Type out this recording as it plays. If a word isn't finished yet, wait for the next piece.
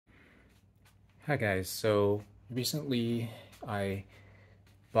Hi guys, so recently I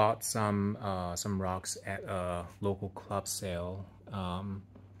bought some rocks at a local club sale,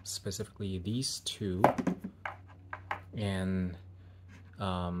 specifically these two, and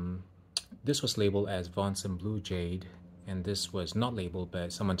um, this was labeled as Vonson Blue Jade, and this was not labeled,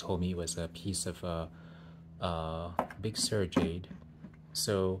 but someone told me it was a piece of Big Sur jade.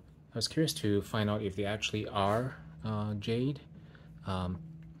 So I was curious to find out if they actually are jade.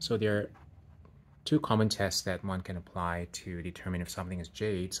 So they're two common tests that one can apply to determine if something is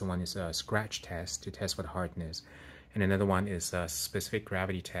jade. So one is a scratch test to test for the hardness, and another one is a specific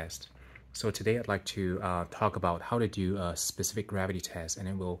gravity test. So today I'd like to talk about how to do a specific gravity test, and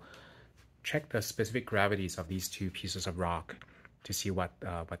then we'll check the specific gravities of these two pieces of rock to see what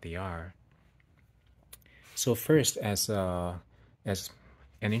they are. So first, as an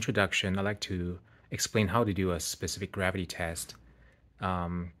introduction, I'd like to explain how to do a specific gravity test.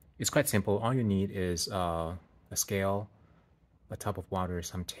 It's quite simple. All you need is a scale, a tub of water,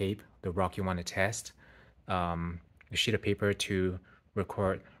 some tape, the rock you want to test, a sheet of paper to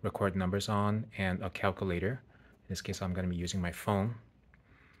record numbers on, and a calculator. In this case, I'm going to be using my phone.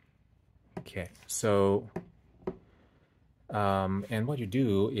 Okay, so and what you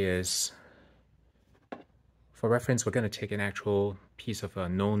do is, for reference, we're going to take an actual piece of a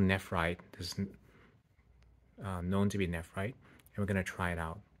known nephrite. This is known to be nephrite, and we're going to try it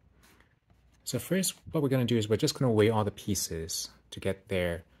out. So first, what we're going to do is we're just going to weigh all the pieces to get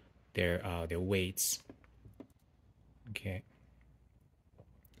their weights. Okay.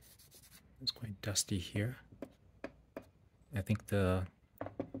 It's quite dusty here. I think the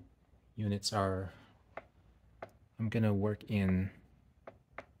units are, I'm going to work in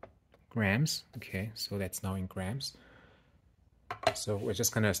grams. Okay, so that's now in grams. So we're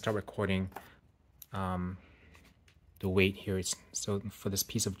just going to start recording the weight here. So for this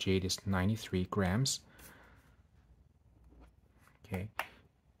piece of jade is 93 grams. Okay,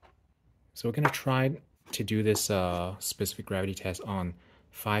 so we're going to try to do this specific gravity test on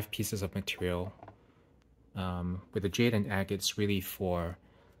 5 pieces of material. With the jade and agate, it's really for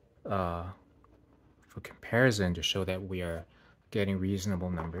comparison to show that we are getting reasonable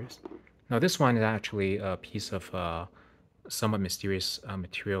numbers. Now this one is actually a piece of somewhat mysterious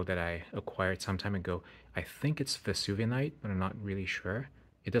material that I acquired some time ago. I think it's Vesuvianite, but I'm not really sure.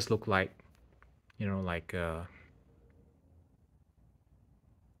 It does look like, you know, like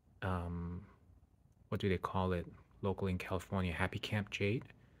what do they call it locally in California? Happy Camp jade.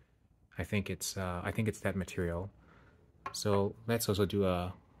 I think it's that material. So let's also do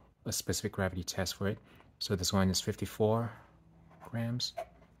a specific gravity test for it. So this one is 54 grams.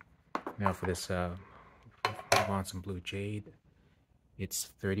 Now for this Vonson Blue Jade, it's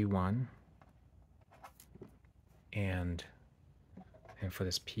 31. And for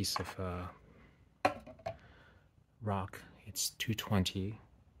this piece of rock, it's 220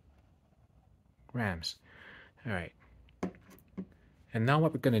 grams. All right. And now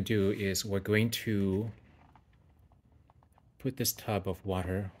what we're going to do is we're going to put this tub of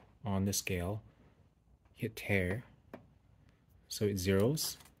water on the scale, hit tare, so it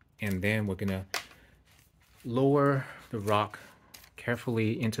zeros, and then we're going to lower the rock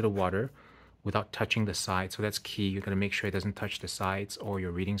carefully into the water without touching the sides. So that's key. You're going to make sure it doesn't touch the sides or your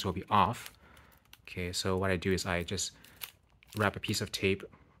readings will be off. Okay, so what I do is I just wrap a piece of tape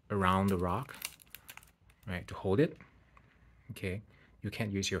around the rock, right, to hold it. Okay, you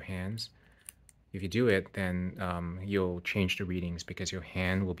can't use your hands. If you do it, then you'll change the readings because your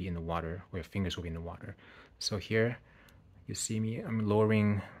hand will be in the water or your fingers will be in the water. So here, you see me, I'm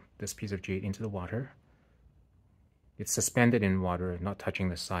lowering this piece of jade into the water. It's suspended in water, not touching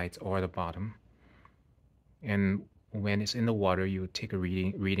the sides or the bottom. And when it's in the water, you take a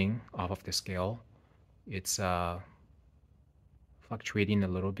reading off of the scale. It's fluctuating a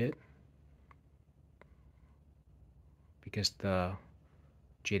little bit because the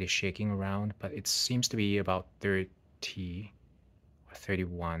jade is shaking around, but it seems to be about 30 or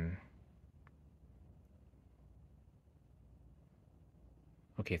 31.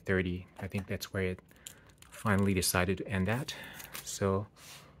 Okay, 30. I think that's where it finally decided to end at. So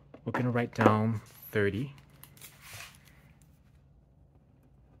we're going to write down 30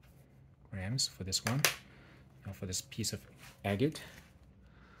 grams for this one. Now for this piece of agate,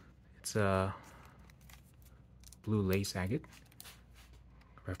 it's a blue lace agate,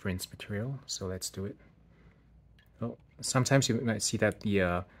 reference material. So let's do it. Oh, sometimes you might see that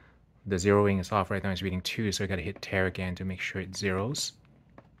the zeroing is off. Right now it's reading 2, so I got to hit tare again to make sure it zeros.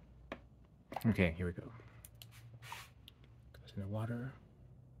 Okay, here we go. Goes in the water.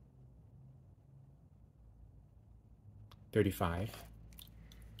 35.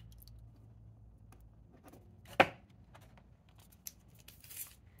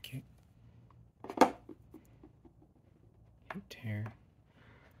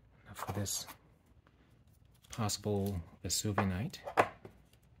 this possible Vesuvianite.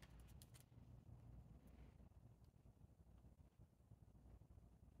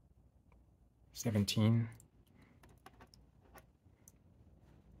 $17.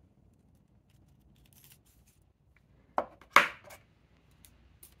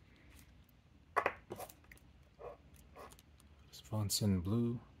 Vonson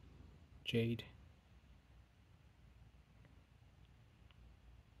Blue Jade.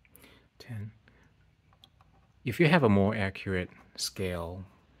 10. If you have a more accurate scale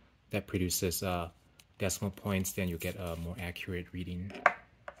that produces decimal points, then you get a more accurate reading.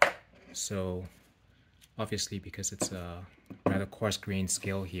 So obviously, because it's a rather coarse grained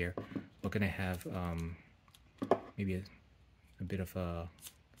scale here, we're going to have maybe a bit of a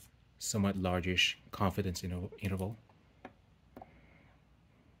somewhat largish confidence interval.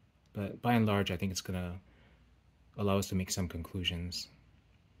 But by and large, I think it's going to allow us to make some conclusions.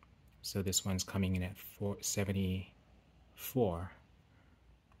 So this one's coming in at 474.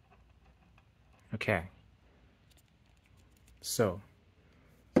 Okay. So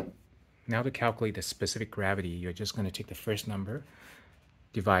now to calculate the specific gravity, you're just going to take the first number,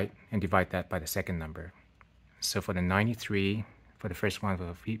 divide that by the second number. So for the 93, for the first one,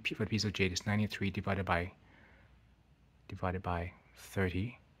 for the piece of jade, is 93 divided by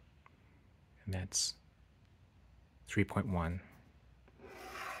 30. And that's 3.1.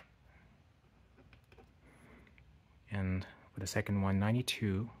 And for the second one,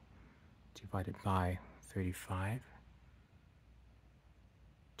 92 divided by 35,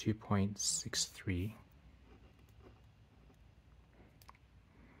 2.63.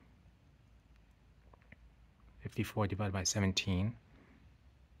 $54 divided by 17,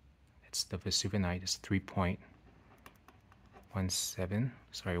 that's the Vesuvianite, is 3.18,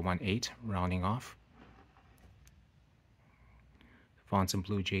 rounding off. Vonson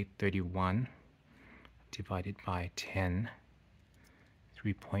Blue Jade 31 divided by 10,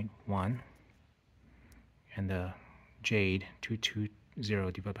 3.1. And the Jade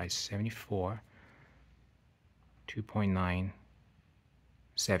 220 divided by 74,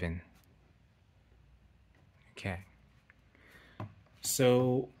 2.97. Okay.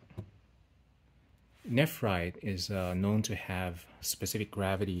 So nephrite is known to have specific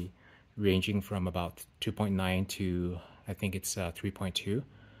gravity ranging from about 2.9 to, I think it's 3.2.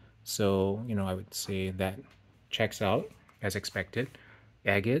 So, I would say that checks out as expected.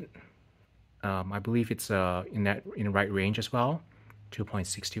 Agate, I believe it's in the right range as well, 2.6,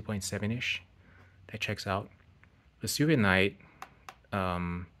 2.7-ish. That checks out. Vesuvianite,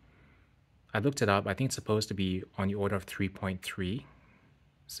 I looked it up. I think it's supposed to be on the order of 3.3.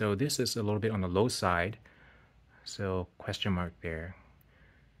 So this is a little bit on the low side. So question mark there.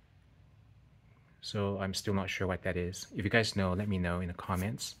 So I'm still not sure what that is. If you guys know, let me know in the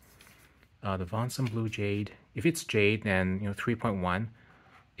comments. The Vonson Blue Jade, if it's jade, then 3.1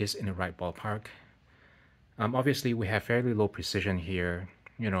 is in the right ballpark. Obviously, we have fairly low precision here.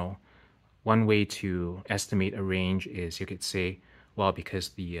 One way to estimate a range is you could say, well, because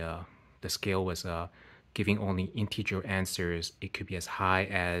the scale was giving only integer answers, it could be as high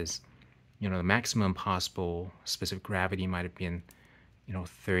as, the maximum possible specific gravity might have been,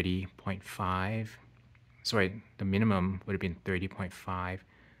 30.5. Sorry, the minimum would have been 30.5.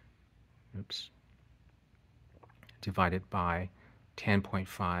 Oops. Divided by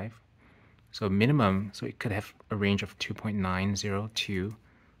 10.5. So minimum, so it could have a range of 2.90 to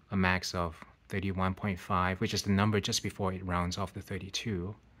a max of 31.5, which is the number just before it rounds off the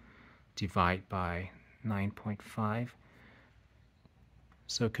 32. Divide by 9.5.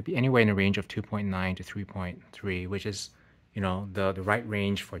 So it could be anywhere in the range of 2.9 to 3.3, which is, the right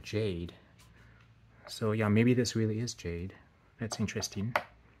range for jade. So yeah, maybe this really is jade. That's interesting.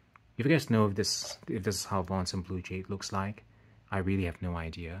 If you guys know if this is how Vonson Blue Jade looks like, I really have no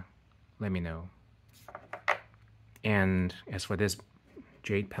idea. Let me know. And as for this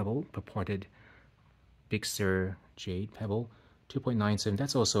jade pebble, purported Big Sur jade pebble, 2.97,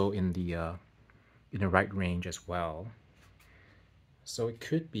 that's also in the right range as well. So it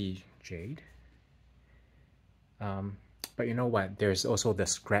could be jade. But you know what? There's also the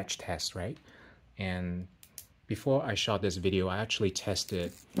scratch test, right? And before I shot this video, I actually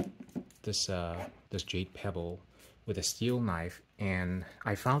tested this jade pebble with a steel knife, and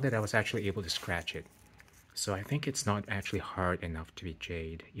I found that I was actually able to scratch it. So I think it's not actually hard enough to be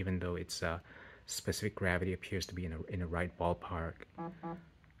jade, even though its specific gravity appears to be in the right ballpark.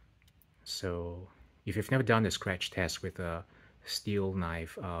 So if you've never done the scratch test with a steel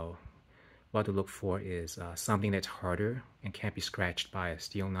knife, what to look for is something that's harder and can't be scratched by a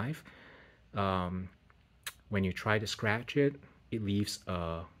steel knife. When you try to scratch it, it leaves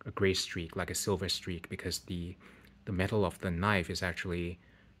a gray streak, like a silver streak, because the metal of the knife is actually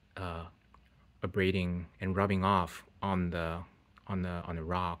abrading and rubbing off on the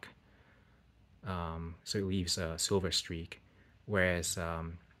rock, so it leaves a silver streak. Whereas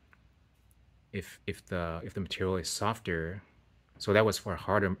if the material is softer, so that was for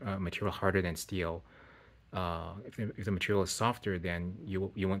harder material, harder than steel. If the material is softer, then you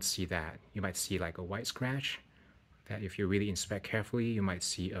won't see that. You might see like a white scratch. That if you really inspect carefully, you might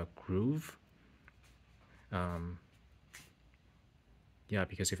see a groove. Yeah,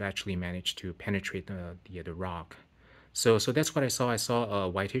 because you've actually managed to penetrate the rock. So that's what I saw. I saw a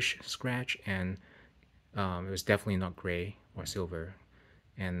whitish scratch, and it was definitely not gray or silver.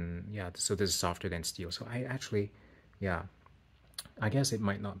 And yeah, so this is softer than steel. So I actually, yeah, I guess it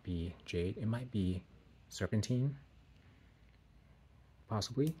might not be jade. It might be serpentine,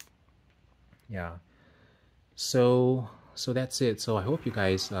 possibly. Yeah. So that's it. So I hope you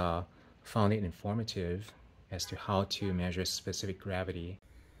guys found it informative as to how to measure specific gravity.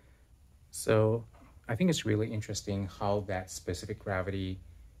 So I think it's really interesting how that specific gravity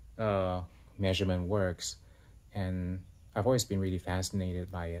measurement works, and I've always been really fascinated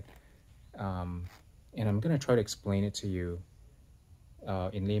by it. And I'm gonna try to explain it to you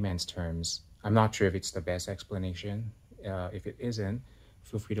in layman's terms. I'm not sure if it's the best explanation. If it isn't,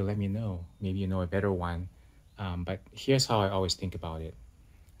 feel free to let me know. Maybe you know a better one. But here's how I always think about it.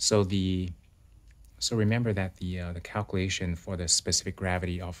 So remember that the calculation for the specific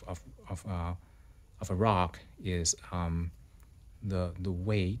gravity of a rock is the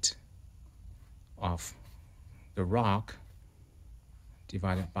weight of the rock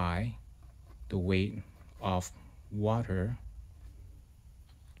divided by the weight of water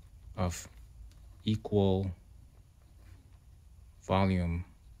of equal volume,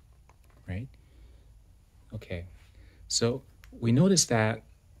 right? Okay, so we noticed that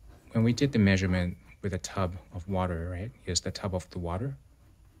when we did the measurement with a tub of water, right? Here's the tub of the water.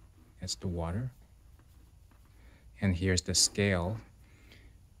 That's the water. And here's the scale.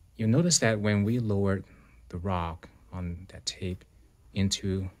 You'll notice that when we lowered the rock on that tape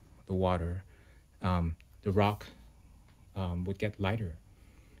into the water, the rock would get lighter.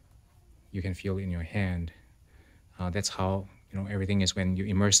 You can feel it in your hand. That's how, everything is. When you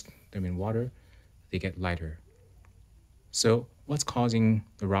immerse them in water, they get lighter. So what's causing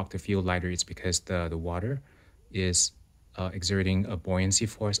the rock to feel lighter is because the water is exerting a buoyancy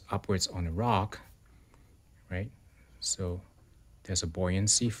force upwards on the rock, right? So there's a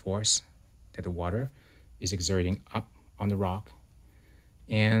buoyancy force that the water is exerting up on the rock.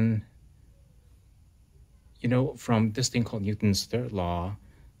 And, from this thing called Newton's third law,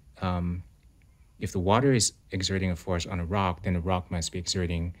 if the water is exerting a force on a rock, then the rock must be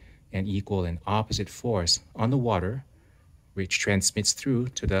exerting an equal and opposite force on the water, which transmits through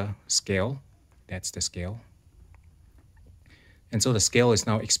to the scale. That's the scale. And so the scale is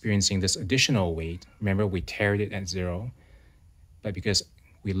now experiencing this additional weight. Remember, we tared it at 0, but because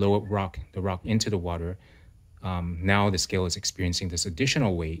we lowered the rock into the water, now the scale is experiencing this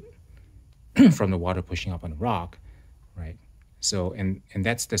additional weight from the water pushing up on the rock, right? So, and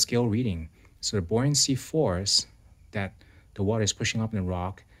that's the scale reading. So the buoyancy force that the water is pushing up in the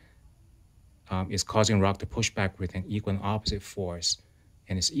rock is causing rock to push back with an equal and opposite force,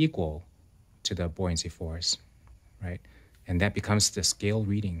 and it's equal to the buoyancy force, right? And that becomes the scale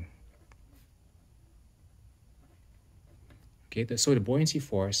reading. Okay, so the buoyancy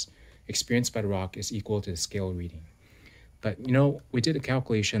force experienced by the rock is equal to the scale reading. But we did a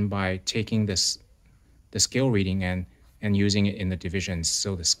calculation by taking the scale reading and using it in the divisions.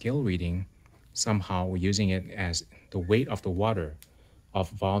 So the scale reading, somehow we're using it as the weight of the water of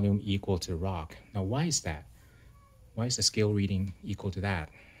volume equal to the rock. Now, why is that? Why is the scale reading equal to that?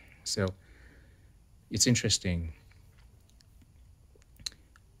 So it's interesting.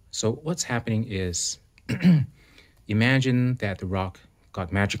 So what's happening is, imagine that the rock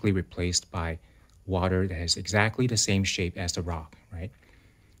got magically replaced by water that has exactly the same shape as the rock, right?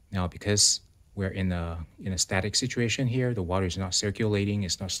 Now, because we're in a static situation here, the water is not circulating,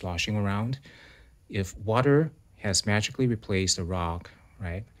 it's not sloshing around. If water has magically replaced the rock,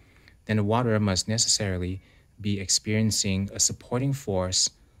 right, then the water must necessarily be experiencing a supporting force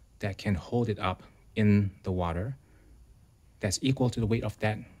that can hold it up in the water that's equal to the weight of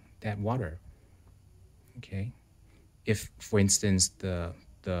that water. Okay, if, for instance, the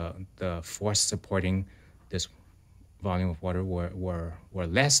force supporting this volume of water were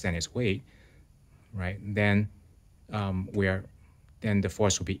less than its weight, right, then then the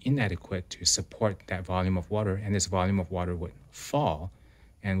force would be inadequate to support that volume of water, and this volume of water would fall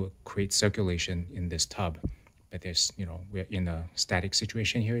and would create circulation in this tub. but there's, we're in a static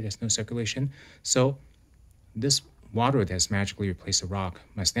situation here. There's no circulation. So this water that's magically replaced the rock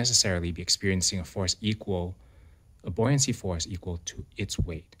must necessarily be experiencing a buoyancy force equal to its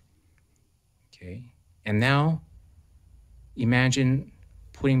weight. Okay, and now imagine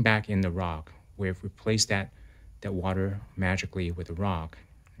putting back in the rock. We've replaced that water magically with a rock,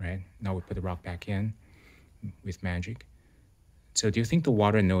 right? Now we put the rock back in with magic. So do you think the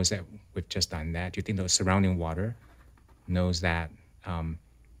water knows that we've just done that? Do you think the surrounding water knows that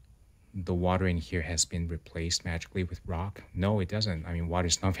the water in here has been replaced magically with rock? No, it doesn't. I mean, water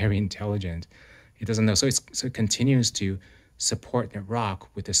is not very intelligent. It doesn't know. So it continues to support the rock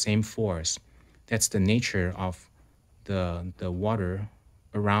with the same force. That's the nature of the water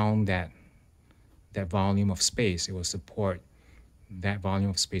around that volume of space. It will support that volume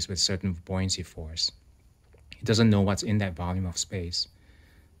of space with certain buoyancy force. It doesn't know what's in that volume of space.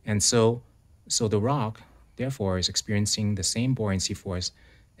 And so the rock, therefore, is experiencing the same buoyancy force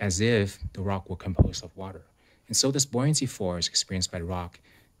as if the rock were composed of water. And so this buoyancy force experienced by the rock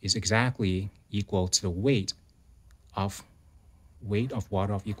is exactly equal to the weight of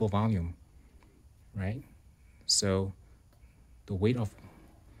water of equal volume, right? So the weight of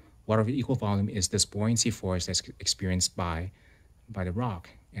water of equal volume is this buoyancy force that's experienced by the rock.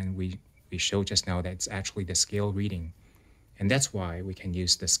 And we showed just now that it's actually the scale reading. And that's why we can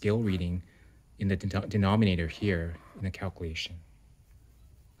use the scale reading in the denominator here in the calculation.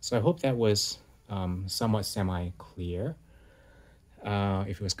 So I hope that was somewhat semi-clear.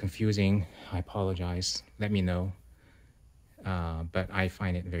 If it was confusing, I apologize. Let me know. But I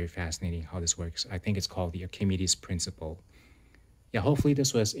find it very fascinating how this works. I think it's called the Archimedes principle. Yeah, hopefully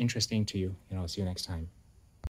this was interesting to you, and I'll see you next time.